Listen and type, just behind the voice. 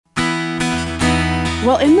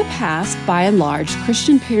Well, in the past, by and large,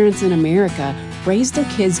 Christian parents in America raised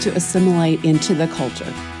their kids to assimilate into the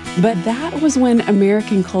culture. But that was when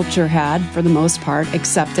American culture had, for the most part,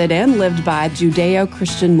 accepted and lived by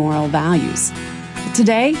Judeo-Christian moral values. But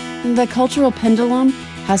today, the cultural pendulum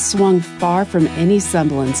has swung far from any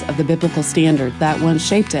semblance of the biblical standard that once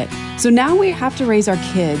shaped it. So now we have to raise our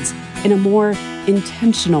kids in a more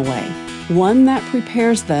intentional way, one that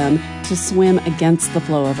prepares them to swim against the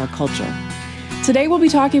flow of our culture. Today, we'll be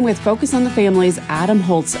talking with Focus on the Family's Adam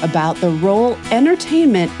Holz about the role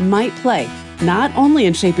entertainment might play, not only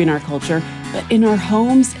in shaping our culture, but in our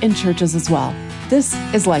homes and churches as well. This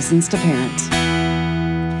is Licensed to Parent.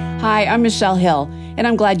 Hi, I'm Michelle Hill, and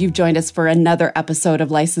I'm glad you've joined us for another episode of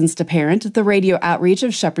Licensed to Parent, the radio outreach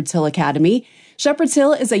of Shepherd's Hill Academy. Shepherd's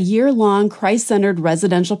Hill is a year-long Christ-centered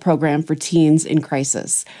residential program for teens in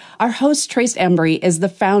crisis. Our host, Trace Embry, is the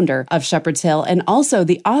founder of Shepherd's Hill and also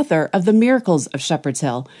the author of The Miracles of Shepherd's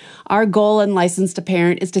Hill. Our goal in Licensed to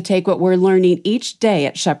Parent is to take what we're learning each day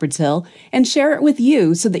at Shepherd's Hill and share it with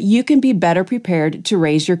you so that you can be better prepared to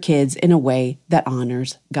raise your kids in a way that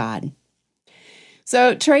honors God.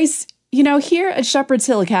 So, Trace, here at Shepherd's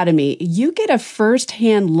Hill Academy, you get a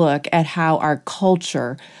firsthand look at how our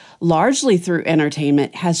culture, largely through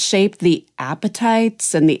entertainment, has shaped the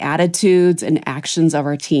appetites and the attitudes and actions of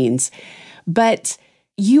our teens. But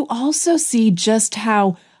you also see just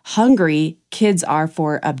how hungry kids are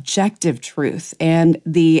for objective truth and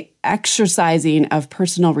the exercising of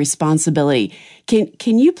personal responsibility.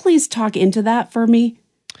 Can you please talk into that for me?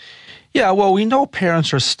 Yeah, well, we know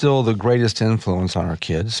parents are still the greatest influence on our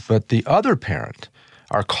kids, but the other parent,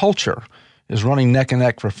 our culture, is running neck and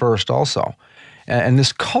neck for first also. And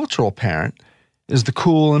this cultural parent is the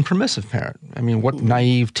cool and permissive parent. I mean, what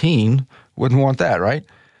naive teen wouldn't want that, right?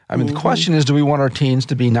 I mean, the question is, do we want our teens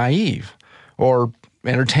to be naive or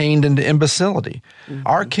entertained into imbecility?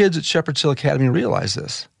 Our kids at Shepherd's Hill Academy realize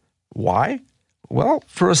this. Why? Well,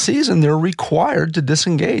 for a season, they're required to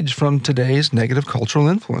disengage from today's negative cultural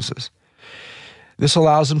influences. This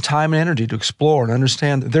allows them time and energy to explore and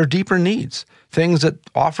understand their deeper needs, things that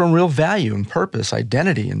offer them real value and purpose,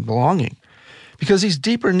 identity, and belonging. Because these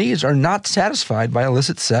deeper needs are not satisfied by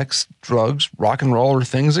illicit sex, drugs, rock and roll, or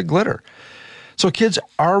things that glitter. So kids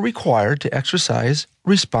are required to exercise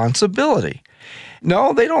responsibility.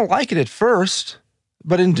 No, they don't like it at first,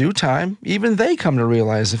 but in due time, even they come to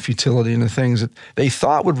realize the futility in the things that they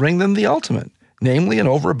thought would bring them the ultimate, namely an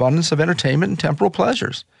overabundance of entertainment and temporal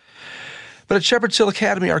pleasures. But at Shepherd's Hill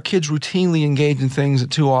Academy, our kids routinely engage in things that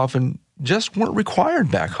too often just weren't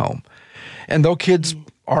required back home. And though kids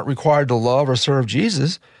aren't required to love or serve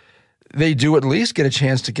Jesus, they do at least get a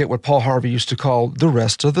chance to get what Paul Harvey used to call the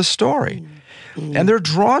rest of the story. And they're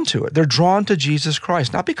drawn to it. They're drawn to Jesus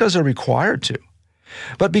Christ, not because they're required to,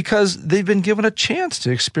 but because they've been given a chance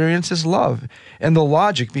to experience his love and the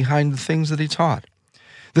logic behind the things that he taught.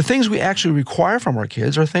 The things we actually require from our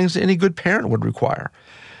kids are things that any good parent would require.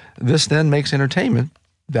 This then makes entertainment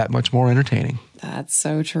that much more entertaining. That's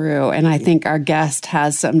so true. And I think our guest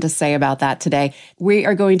has something to say about that today. We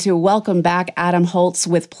are going to welcome back Adam Holz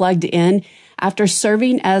with Plugged In. After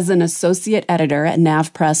serving as an associate editor at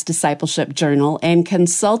NavPress Discipleship Journal and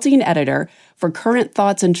consulting editor for Current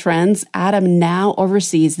Thoughts and Trends, Adam now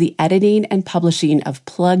oversees the editing and publishing of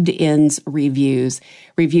Plugged In's reviews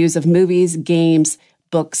of movies, games,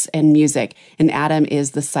 books, and music. And Adam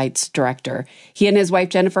is the site's director. He and his wife,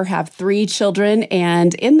 Jennifer, have 3 children,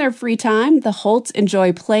 and in their free time, the Holtz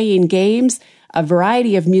enjoy playing games, a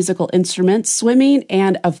variety of musical instruments, swimming,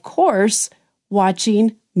 and, of course,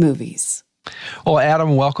 watching movies. Well,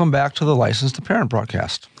 Adam, welcome back to the Licensed to Parent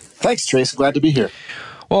broadcast. Thanks, Trace. Glad to be here.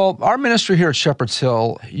 Well, our ministry here at Shepherd's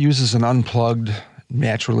Hill uses an unplugged,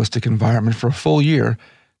 naturalistic environment for a full year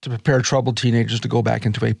to prepare troubled teenagers to go back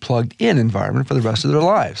into a plugged-in environment for the rest of their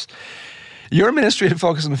lives. Your ministry at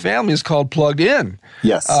Focus on the Family is called Plugged In.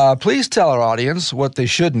 Yes. Please tell our audience what they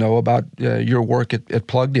should know about your work at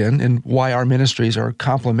Plugged In and why our ministries are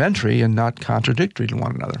complementary and not contradictory to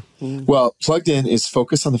one another. Well, Plugged In is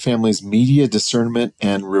Focus on the Family's media discernment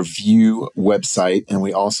and review website, and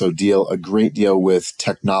we also deal a great deal with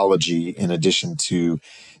technology in addition to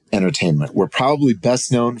entertainment. We're probably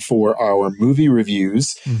best known for our movie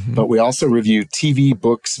reviews, but we also review TV,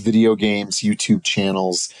 books, video games, YouTube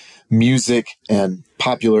channels, music, and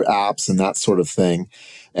popular apps and that sort of thing.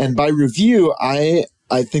 And by review, I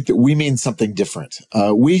think that we mean something different.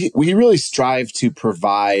 We really strive to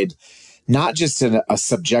provide not just a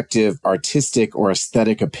subjective artistic or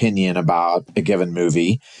aesthetic opinion about a given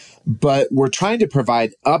movie, but we're trying to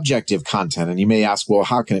provide objective content. And you may ask, well,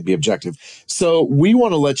 how can it be objective? So we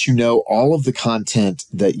want to let you know all of the content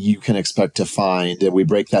that you can expect to find. And we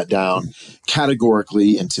break that down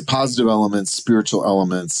categorically into positive elements, spiritual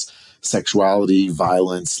elements, sexuality,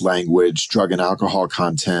 violence, language, drug and alcohol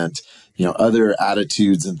content, other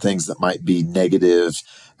attitudes and things that might be negative.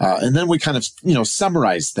 And then we kind of,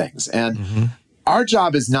 summarize things. And our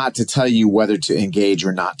job is not to tell you whether to engage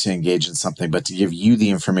or not to engage in something, but to give you the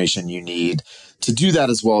information you need to do that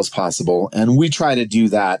as well as possible. And we try to do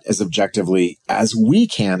that as objectively as we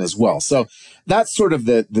can as well. So that's sort of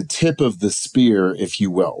the tip of the spear, if you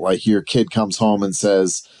will. Like your kid comes home and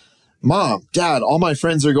says, Mom, Dad, all my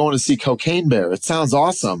friends are going to see Cocaine Bear. It sounds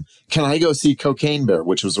awesome. Can I go see Cocaine Bear,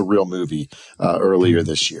 which was a real movie earlier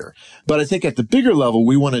this year? But I think at the bigger level,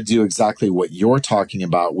 we want to do exactly what you're talking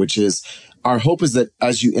about, which is our hope is that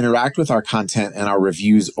as you interact with our content and our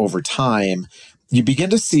reviews over time, you begin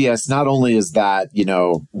to see us not only as that,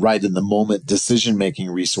 right in the moment decision-making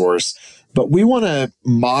resource, but we want to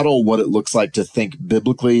model what it looks like to think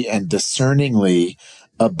biblically and discerningly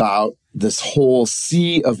about this whole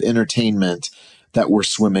sea of entertainment that we're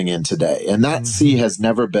swimming in today. And that sea has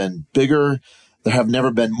never been bigger. There have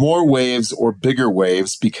never been more waves or bigger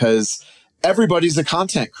waves because everybody's a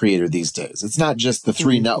content creator these days. It's not just the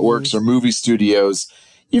three networks or movie studios.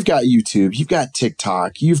 You've got YouTube, you've got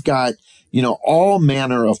TikTok, you've got, all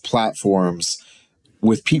manner of platforms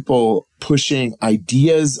with people pushing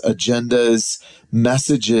ideas, agendas,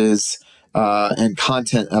 messages, and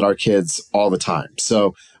content at our kids all the time.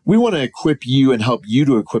 So we want to equip you and help you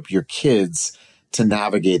to equip your kids to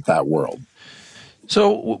navigate that world.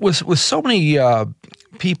 So with so many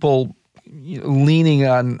people leaning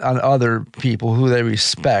on other people who they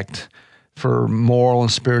respect for moral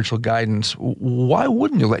and spiritual guidance, why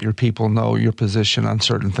wouldn't you let your people know your position on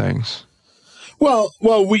certain things? Well,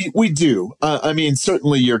 we do.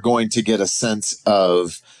 Certainly you're going to get a sense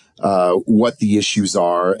of what the issues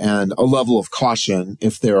are and a level of caution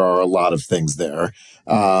if there are a lot of things there.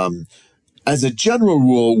 As a general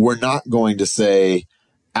rule, we're not going to say,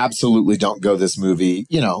 absolutely don't go this movie,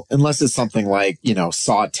 unless it's something like,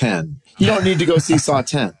 Saw 10. You don't need to go see Saw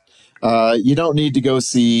 10. You don't need to go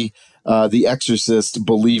see The Exorcist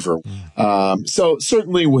Believer. So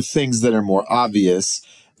certainly with things that are more obvious,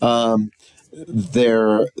 I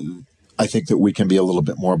think that we can be a little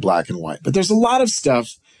bit more black and white. But there's a lot of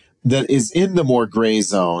stuff that is in the more gray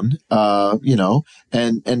zone,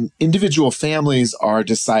 and individual families are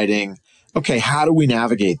deciding, okay, how do we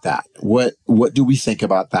navigate that? What do we think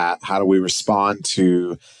about that? How do we respond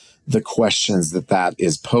to the questions that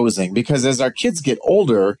is posing? Because as our kids get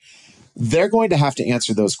older, they're going to have to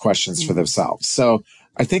answer those questions for themselves. So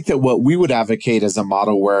I think that what we would advocate is a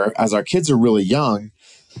model where as our kids are really young,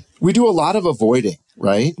 we do a lot of avoiding,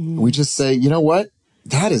 right? We just say, you know what?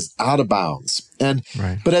 That is out of bounds.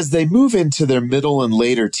 But as they move into their middle and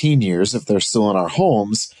later teen years, if they're still in our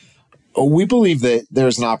homes, we believe that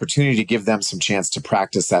there's an opportunity to give them some chance to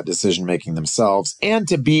practice that decision-making themselves and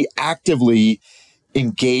to be actively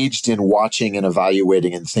engaged in watching and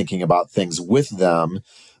evaluating and thinking about things with them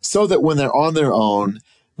so that when they're on their own,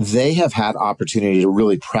 they have had opportunity to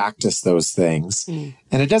really practice those things. And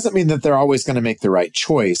it doesn't mean that they're always going to make the right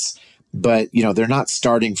choice, but, they're not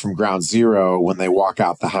starting from ground zero when they walk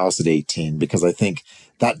out the house at 18, because I think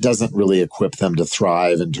that doesn't really equip them to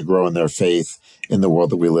thrive and to grow in their faith in the world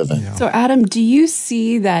that we live in. So, Adam, do you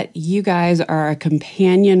see that you guys are a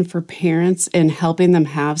companion for parents in helping them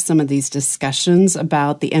have some of these discussions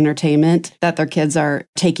about the entertainment that their kids are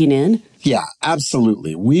taking in? Yeah,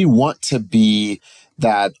 absolutely. We want to be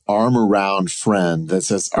that arm around friend that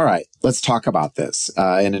says, all right, let's talk about this.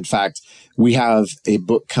 And in fact, we have a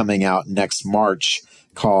book coming out next March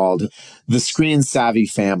called The Screen Savvy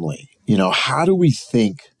Family. How do we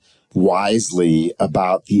think wisely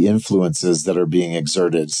about the influences that are being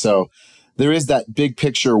exerted? So there is that big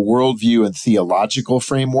picture worldview and theological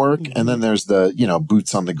framework. And then there's the,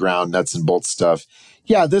 boots on the ground, nuts and bolts stuff.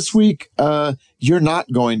 Yeah, this week, you're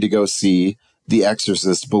not going to go see The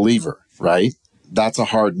Exorcist Believer, right? That's a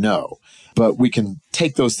hard no. But we can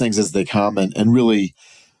take those things as they come and really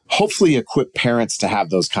hopefully equip parents to have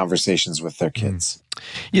those conversations with their kids.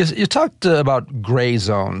 Yes, you talked about gray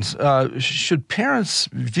zones. Should parents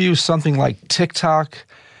view something like TikTok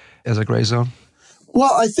as a gray zone?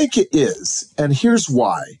 Well, I think it is. And here's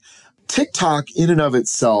why. TikTok in and of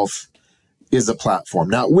itself is a platform.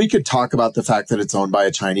 Now, we could talk about the fact that it's owned by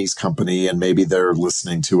a Chinese company and maybe they're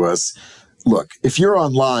listening to us. Look, if you're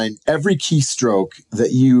online, every keystroke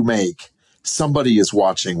that you make, somebody is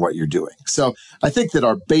watching what you're doing. So I think that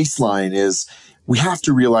our baseline is we have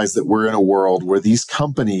to realize that we're in a world where these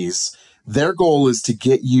companies, their goal is to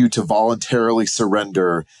get you to voluntarily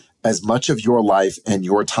surrender as much of your life and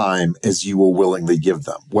your time as you will willingly give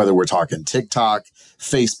them, whether we're talking TikTok,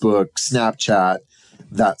 Facebook, Snapchat,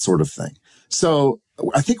 that sort of thing. So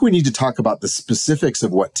I think we need to talk about the specifics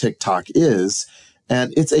of what TikTok is,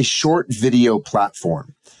 and it's a short video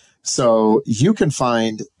platform. So you can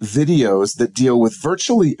find videos that deal with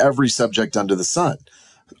virtually every subject under the sun.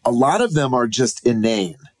 A lot of them are just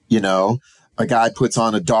inane, a guy puts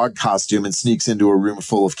on a dog costume and sneaks into a room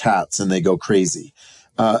full of cats and they go crazy.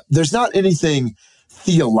 There's not anything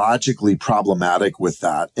theologically problematic with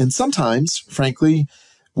that. And sometimes, frankly,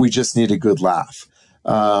 we just need a good laugh.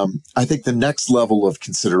 I think the next level of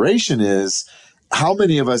consideration is how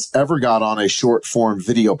many of us ever got on a short form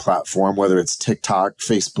video platform, whether it's TikTok,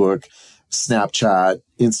 Facebook, Snapchat,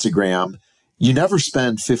 Instagram. You never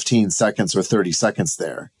spend 15 seconds or 30 seconds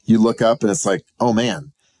there. You look up and it's like, oh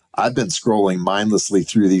man, I've been scrolling mindlessly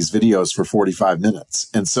through these videos for 45 minutes.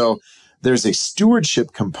 And so there's a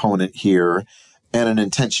stewardship component here and an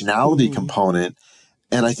intentionality component.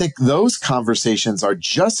 And I think those conversations are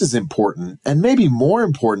just as important and maybe more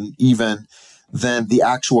important even than the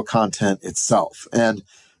actual content itself. And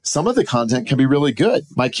some of the content can be really good.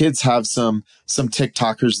 My kids have some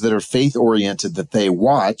TikTokers that are faith oriented that they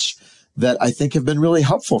watch that I think have been really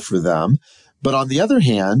helpful for them. But on the other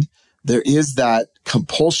hand, there is that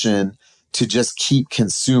compulsion to just keep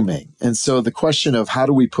consuming. And so the question of how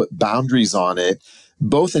do we put boundaries on it,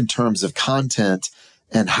 both in terms of content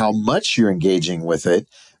and how much you're engaging with it,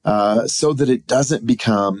 so that it doesn't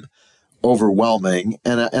become overwhelming.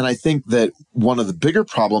 And I think that one of the bigger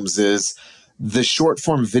problems is the short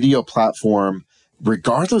form video platform,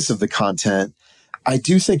 regardless of the content, I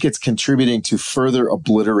do think it's contributing to further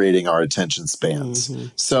obliterating our attention spans.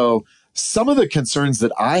 So some of the concerns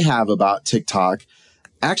that I have about TikTok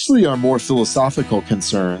actually are more philosophical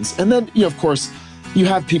concerns. And then, of course, you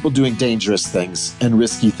have people doing dangerous things and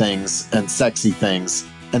risky things and sexy things.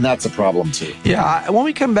 And that's a problem too. Yeah, when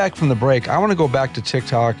we come back from the break, I want to go back to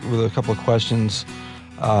TikTok with a couple of questions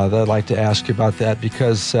that I'd like to ask you about that,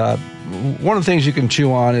 because one of the things you can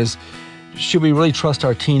chew on is, should we really trust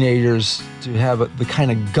our teenagers to have the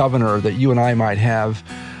kind of governor that you and I might have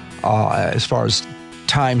as far as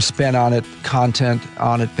time spent on it, content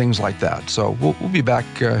on it, things like that. So we'll be back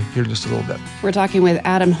here in just a little bit. We're talking with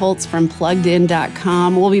Adam Holz from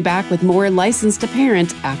PluggedIn.com. We'll be back with more Licensed to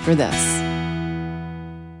Parent after this.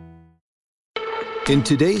 In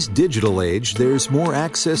today's digital age, there's more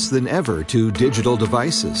access than ever to digital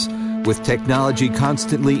devices. With technology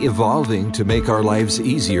constantly evolving to make our lives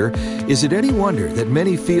easier, is it any wonder that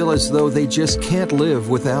many feel as though they just can't live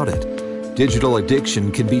without it? Digital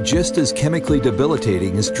addiction can be just as chemically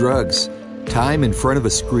debilitating as drugs. Time in front of a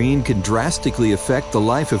screen can drastically affect the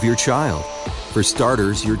life of your child. For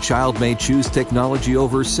starters, your child may choose technology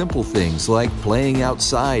over simple things like playing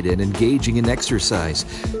outside and engaging in exercise,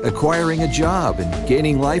 acquiring a job, and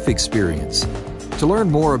gaining life experience. To learn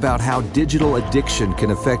more about how digital addiction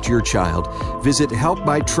can affect your child, visit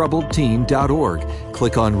helpmytroubledteen.org,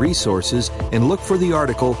 click on resources, and look for the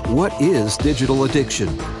article, What is Digital Addiction?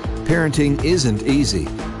 Parenting isn't easy.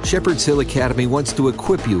 Shepherd's Hill Academy wants to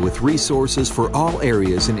equip you with resources for all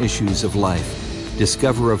areas and issues of life.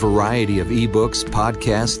 Discover a variety of ebooks,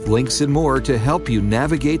 podcasts, links, and more to help you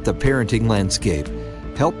navigate the parenting landscape.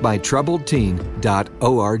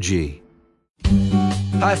 helpmytroubledteen.org.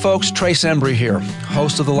 Hi folks, Trace Embry here,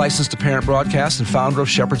 host of the Licensed to Parent broadcast and founder of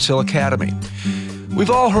Shepherd's Hill Academy.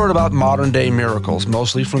 We've all heard about modern-day miracles,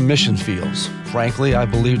 mostly from mission fields. Frankly, I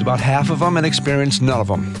believed about half of them and experienced none of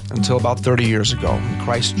them until about 30 years ago, when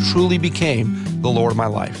Christ truly became the Lord of my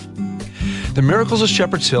life. The Miracles of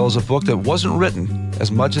Shepherd's Hill is a book that wasn't written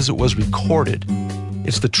as much as it was recorded.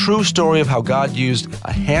 It's the true story of how God used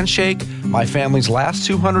a handshake, my family's last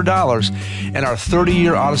 $200, and our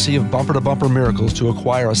 30-year odyssey of bumper-to-bumper miracles to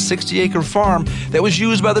acquire a 60-acre farm that was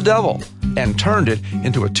used by the devil and turned it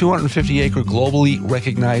into a 250-acre globally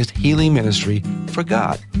recognized healing ministry for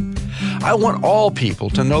God. I want all people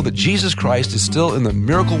to know that Jesus Christ is still in the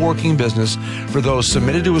miracle-working business for those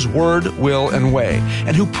submitted to His word, will, and way,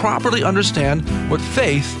 and who properly understand what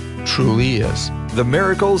faith truly is. The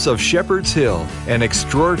Miracles of Shepherd's Hill, an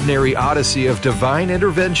extraordinary odyssey of divine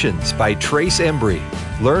interventions by Trace Embry.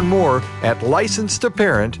 Learn more at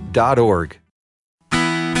licensedtoparent.org.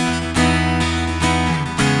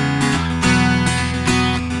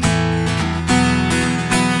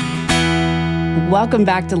 Welcome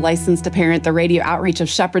back to Licensed to Parent, the radio outreach of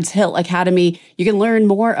Shepherd's Hill Academy. You can learn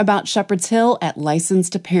more about Shepherd's Hill at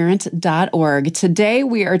licensedtoparent.org. Today,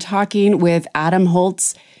 we are talking with Adam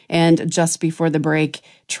Holtz, and just before the break,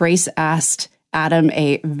 Trace asked Adam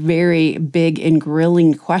a very big and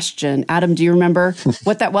grilling question. Adam, do you remember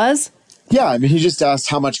what that was? Yeah, I mean, he just asked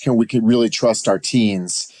how much we can really trust our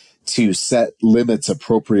teens to set limits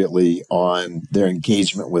appropriately on their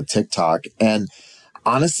engagement with TikTok. And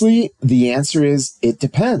honestly, the answer is it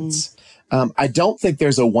depends. I don't think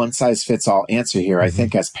there's a one-size-fits-all answer here. I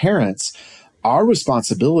think as parents, our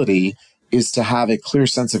responsibility is to have a clear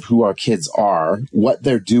sense of who our kids are, what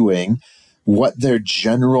they're doing, what their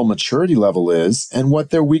general maturity level is, and what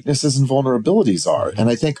their weaknesses and vulnerabilities are. And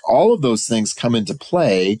I think all of those things come into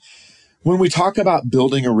play when we talk about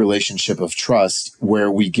building a relationship of trust where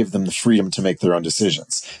we give them the freedom to make their own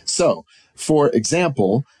decisions. So, for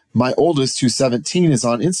example, my oldest, who's 17, is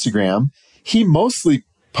on Instagram. He mostly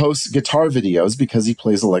posts guitar videos because he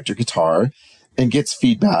plays electric guitar and gets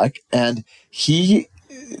feedback. And he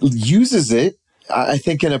uses it, I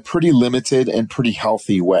think, in a pretty limited and pretty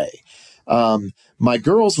healthy way. My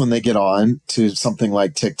girls, when they get on to something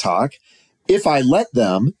like TikTok, if I let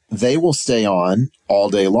them, they will stay on all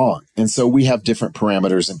day long. And so we have different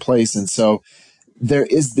parameters in place. And so there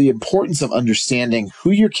is the importance of understanding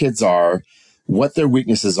who your kids are, what their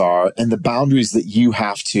weaknesses are, and the boundaries that you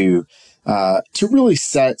have to really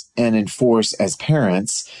set and enforce as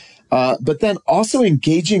parents. But then also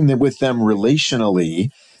engaging with them relationally,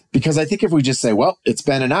 because I think if we just say, well, it's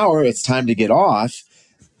been an hour, it's time to get off,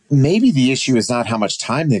 maybe the issue is not how much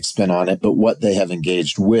time they've spent on it, but what they have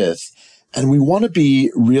engaged with. And we want to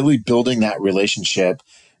be really building that relationship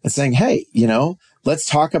and saying, hey, let's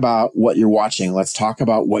talk about what you're watching. Let's talk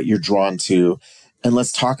about what you're drawn to. And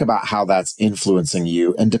let's talk about how that's influencing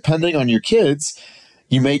you. And depending on your kids,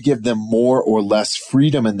 you may give them more or less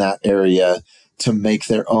freedom in that area to make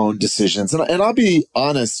their own decisions. And I'll be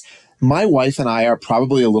honest, my wife and I are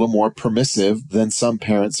probably a little more permissive than some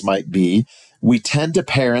parents might be. We tend to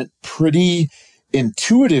parent pretty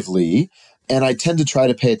intuitively, and I tend to try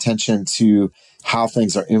to pay attention to how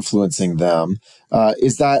things are influencing them.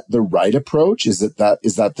 Is that the right approach? Is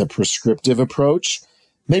that the prescriptive approach?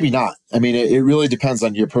 Maybe not. I mean, it really depends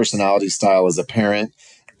on your personality style as a parent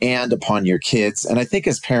and upon your kids. And I think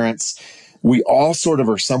as parents, we all sort of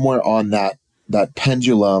are somewhere on that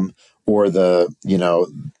pendulum, or the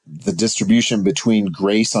distribution between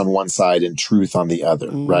grace on one side and truth on the other,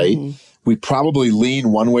 right? We probably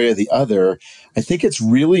lean one way or the other. I think it's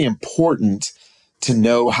really important to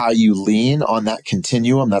know how you lean on that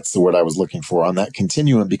continuum. That's the word I was looking for, on that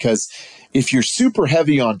continuum, because if you're super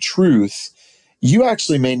heavy on truth, you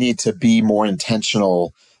actually may need to be more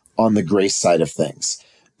intentional on the grace side of things.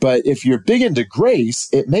 But if you're big into grace,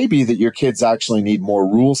 it may be that your kids actually need more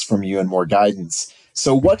rules from you and more guidance.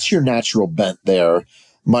 So what's your natural bent there?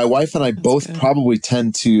 My wife and I both probably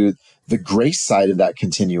tend to the grace side of that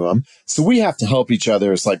continuum. So we have to help each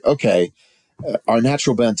other. It's like, okay, our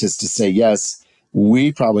natural bent is to say yes.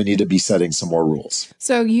 We probably need to be setting some more rules.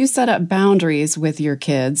 So you set up boundaries with your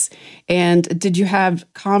kids. And did you have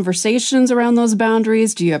conversations around those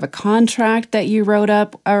boundaries? Do you have a contract that you wrote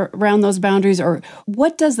up around those boundaries? Or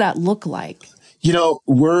what does that look like?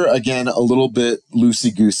 We're, again, a little bit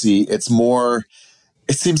loosey-goosey. It's more,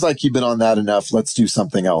 it seems like you've been on that enough. Let's do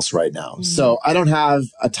something else right now. Mm-hmm. So I don't have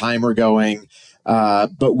a timer going,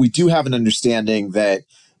 but we do have an understanding that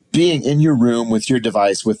being in your room with your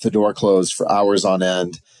device with the door closed for hours on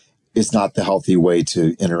end is not the healthy way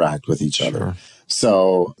to interact with each other.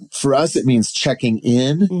 So for us, it means checking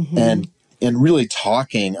in and really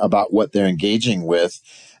talking about what they're engaging with.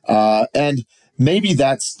 And maybe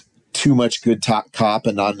that's too much good cop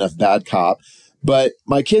and not enough bad cop. But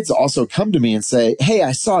my kids also come to me and say, hey,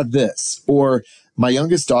 I saw this. Or my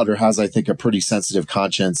youngest daughter has, I think, a pretty sensitive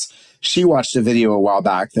conscience. She watched a video a while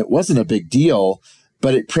back that wasn't a big deal,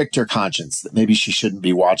 but it pricked her conscience that maybe she shouldn't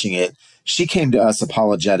be watching it. She came to us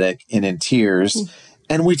apologetic and in tears,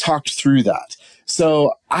 and we talked through that.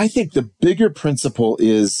 So I think the bigger principle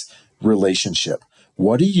is relationship.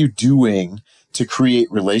 What are you doing to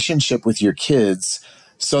create relationship with your kids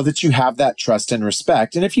so that you have that trust and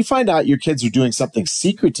respect? And if you find out your kids are doing something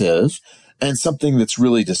secretive and something that's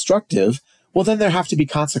really destructive, well, then there have to be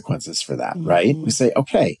consequences for that, right? We say,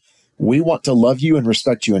 okay, we want to love you and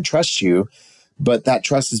respect you and trust you, but that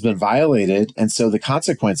trust has been violated. And so the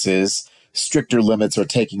consequence is stricter limits or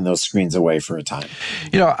taking those screens away for a time.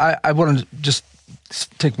 I want to just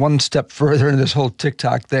take one step further in this whole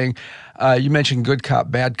TikTok thing. You mentioned good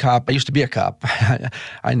cop, bad cop. I used to be a cop.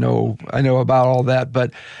 I know about all that,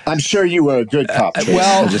 but I'm sure you were a good cop. Trace.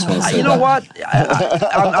 well, I just want to say you know what?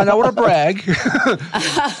 I don't want to brag,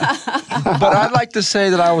 but I'd like to say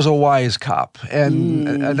that I was a wise cop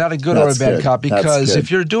and not a good or a bad cop, because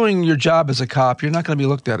if you're doing your job as a cop, you're not going to be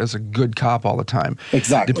looked at as a good cop all the time.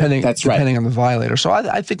 Exactly. Depending on the violator. So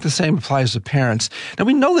I think the same applies to parents. Now,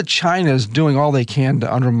 we know that China is doing all they can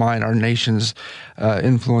to undermine our nation's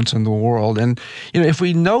influence in the world. And, if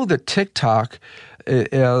we know that TikTok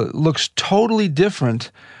looks totally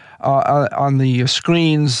different on the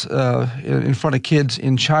screens in front of kids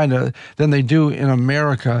in China than they do in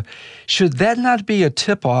America, should that not be a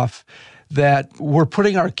tip-off that we're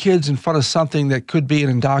putting our kids in front of something that could be an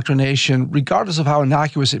indoctrination, regardless of how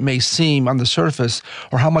innocuous it may seem on the surface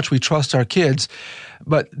or how much we trust our kids,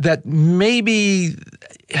 but that maybe,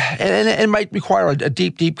 and it might require a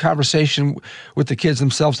deep, deep conversation with the kids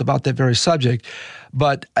themselves about that very subject,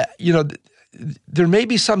 but, there may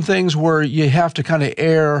be some things where you have to kind of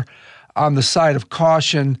err on the side of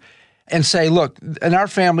caution and say, look, in our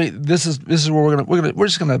family, this is where we're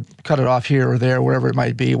just gonna cut it off here or there, wherever it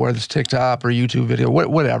might be, whether it's TikTok or YouTube video,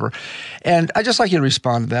 whatever. And I'd just like you to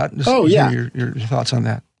respond to that. Just hear your thoughts on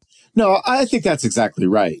that. No, I think that's exactly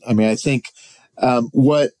right. I mean, I think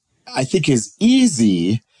what I think is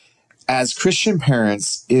easy as Christian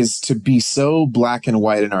parents is to be so black and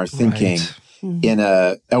white in our thinking, in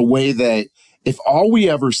a way that if all we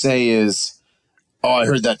ever say is, oh, I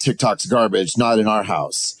heard that TikTok's garbage, not in our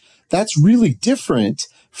house. That's really different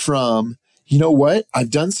from, you know what?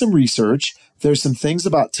 I've done some research. There's some things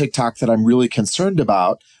about TikTok that I'm really concerned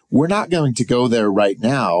about. We're not going to go there right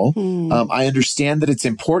now. I understand that it's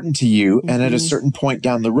important to you. And at a certain point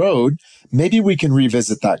down the road, maybe we can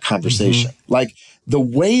revisit that conversation. Like the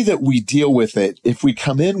way that we deal with it, if we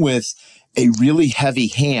come in with a really heavy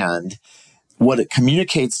hand, what it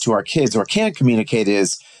communicates to our kids or can communicate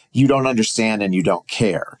is you don't understand and you don't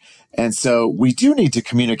care. And so we do need to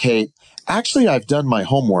communicate. Actually, I've done my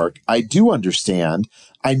homework. I do understand.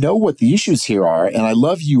 I know what the issues here are, and I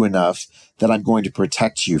love you enough that I'm going to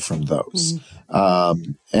protect you from those.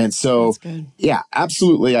 And so, yeah,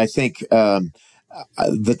 absolutely. I think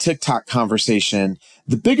the TikTok conversation,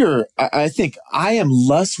 I think I am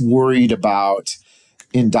less worried about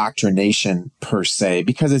indoctrination per se,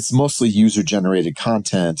 because it's mostly user-generated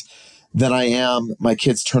content, than I am my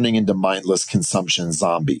kids turning into mindless consumption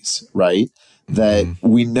zombies, right? That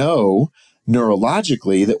we know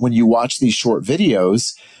neurologically that when you watch these short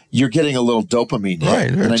videos, you're getting a little dopamine hit.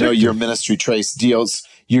 Right, and I know your ministry, Trace,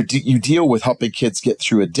 you deal with helping kids get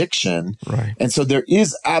through addiction. Right. And so there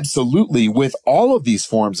is absolutely, with all of these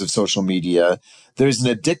forms of social media, there's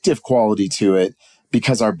an addictive quality to it,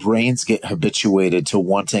 because our brains get habituated to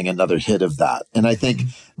wanting another hit of that. And I think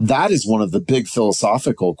that is one of the big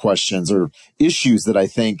philosophical questions or issues that I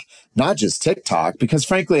think not just TikTok, because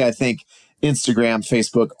frankly, I think Instagram,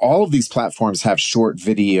 Facebook, all of these platforms have short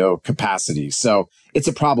video capacity. So it's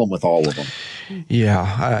a problem with all of them.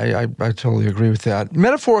 Yeah, I totally agree with that.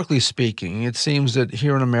 Metaphorically speaking, it seems that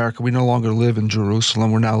here in America, we no longer live in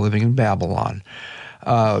Jerusalem. We're now living in Babylon.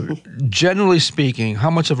 Generally speaking, how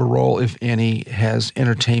much of a role, if any, has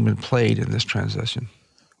entertainment played in this transition?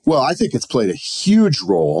 Well, I think it's played a huge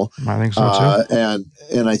role. I think so too.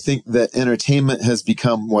 And I think that entertainment has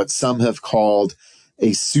become what some have called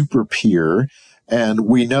a super peer. And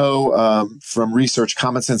we know from research,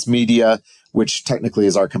 Common Sense Media, which technically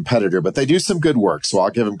is our competitor, but they do some good work. So I'll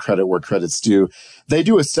give them credit where credit's due. They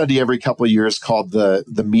do a study every couple of years called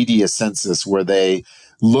the Media Census, where they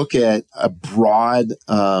look at a broad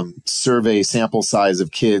survey sample size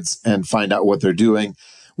of kids and find out what they're doing.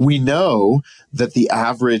 We know that the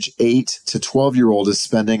average 8 to 12-year-old is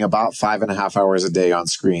spending about 5.5 hours a day on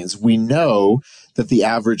screens. We know that the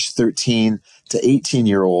average 13 to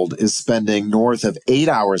 18-year-old is spending north of 8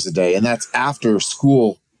 hours a day, and that's after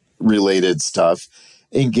school-related stuff,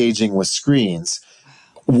 engaging with screens.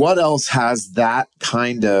 What else has that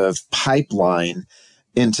kind of pipeline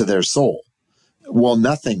into their soul? Well,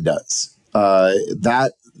 nothing does.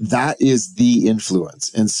 That is the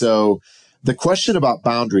influence. And so the question about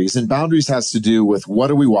boundaries, and boundaries has to do with what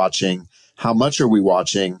are we watching, how much are we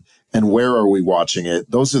watching, and where are we watching it?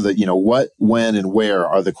 Those are the, what, when, and where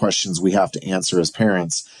are the questions we have to answer as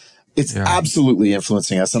parents. It's absolutely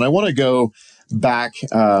influencing us. And I want to go back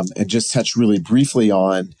and just touch really briefly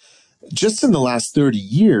on, just in the last 30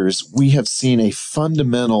 years, we have seen a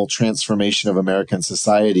fundamental transformation of American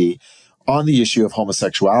society on the issue of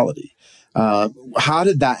homosexuality. How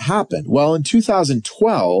did that happen? Well, in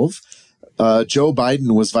 2012, Joe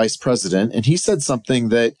Biden was vice president, and he said something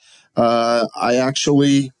that I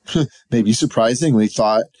actually, maybe surprisingly,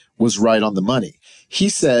 thought was right on the money. He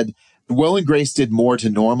said, Will and Grace did more to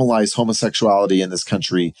normalize homosexuality in this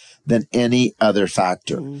country than any other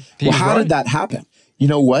factor. Well, how did that happen? You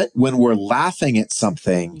know what? When we're laughing at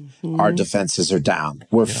something, our defenses are down.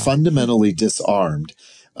 We're fundamentally disarmed.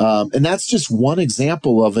 And that's just one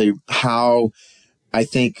example of how I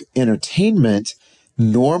think entertainment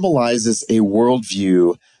normalizes a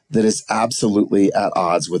worldview that is absolutely at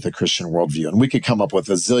odds with a Christian worldview. And we could come up with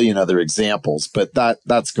a zillion other examples, but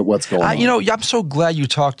that's what's going on. You know, I'm so glad you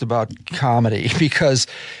talked about comedy, because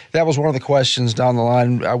that was one of the questions down the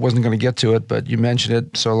line. I wasn't going to get to it, but you mentioned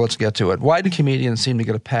it, so let's get to it. Why do comedians seem to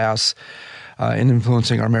get a pass in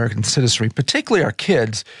influencing our American citizenry, particularly our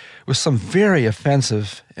kids, with some very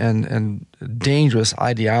offensive and dangerous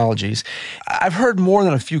ideologies? I've heard more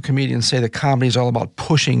than a few comedians say that comedy is all about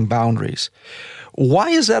pushing boundaries. Why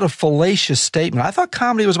is that a fallacious statement? I thought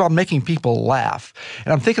comedy was about making people laugh.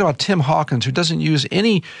 And I'm thinking about Tim Hawkins, who doesn't use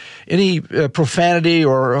any profanity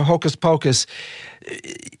or hocus pocus.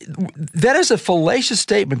 That is a fallacious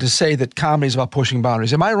statement to say that comedy is about pushing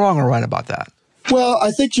boundaries. Am I wrong or right about that? Well,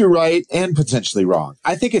 I think you're right and potentially wrong.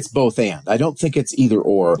 I think it's both and. I don't think it's either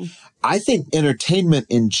or. I think entertainment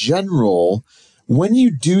in general, when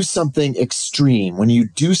you do something extreme, when you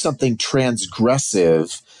do something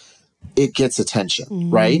transgressive, it gets attention,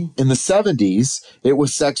 right? In the 70s, it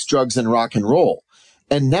was sex, drugs, and rock and roll.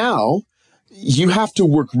 And now you have to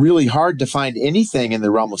work really hard to find anything in the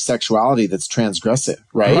realm of sexuality that's transgressive,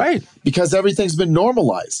 right? Right. Because everything's been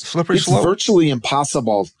normalized. Slippery it's slope. Virtually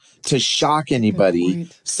impossible to shock anybody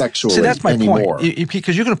sexually anymore. See, that's my point.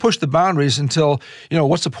 Because you're going to push the boundaries until,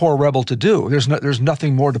 what's a poor rebel to do? There's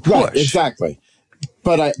nothing more to push. Right, exactly.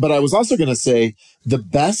 But I was also going to say the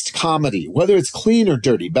best comedy, whether it's clean or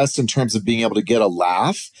dirty, best in terms of being able to get a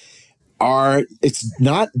laugh, it's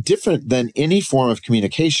not different than any form of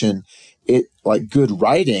communication. Like good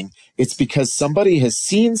writing, it's because somebody has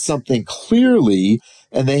seen something clearly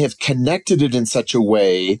and they have connected it in such a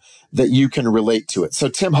way that you can relate to it. So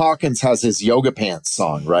Tim Hawkins has his Yoga Pants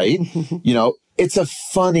song, right? It's a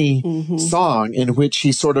funny song in which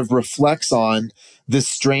he sort of reflects on this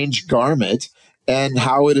strange garment and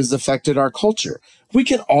how it has affected our culture. We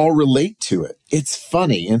can all relate to it. It's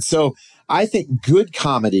funny. And so I think good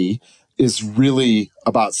comedy is really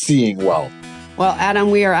about seeing well. Well,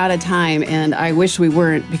 Adam, we are out of time, and I wish we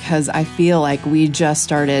weren't, because I feel like we just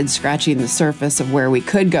started scratching the surface of where we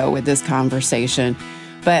could go with this conversation.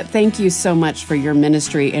 But thank you so much for your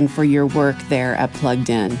ministry and for your work there at Plugged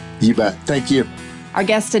In. You bet. Thank you. Our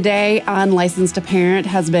guest today on Licensed to Parent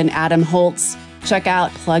has been Adam Holz. Check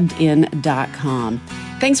out pluggedin.com.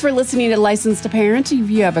 Thanks for listening to Licensed to Parent. If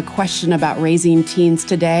you have a question about raising teens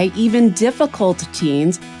today, even difficult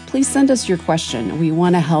teens, please send us your question. We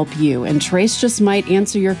want to help you. And Trace just might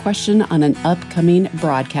answer your question on an upcoming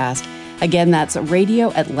broadcast. Again, that's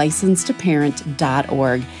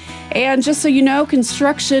radio@licensedtoparent.org. And just so you know,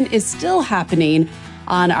 construction is still happening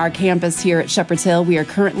on our campus here at Shepherd's Hill. We are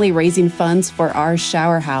currently raising funds for our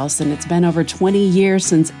shower house, and it's been over 20 years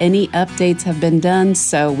since any updates have been done,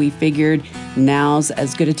 so we figured now's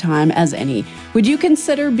as good a time as any. Would you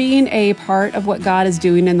consider being a part of what God is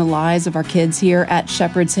doing in the lives of our kids here at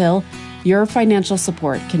Shepherd's Hill? Your financial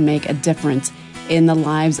support can make a difference in the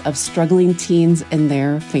lives of struggling teens and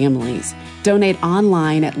their families. Donate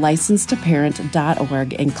online at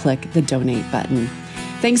licensedtoparent.org and click the donate button.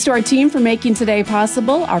 Thanks to our team for making today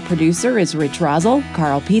possible. Our producer is Rich Rosel.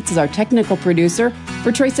 Carl Peets is our technical producer.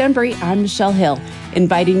 For Trace Embry, I'm Michelle Hill,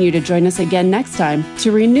 inviting you to join us again next time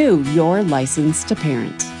to renew your license to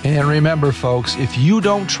parent. And remember, folks, if you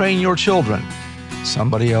don't train your children,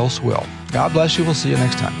 somebody else will. God bless you. We'll see you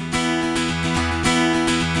next time.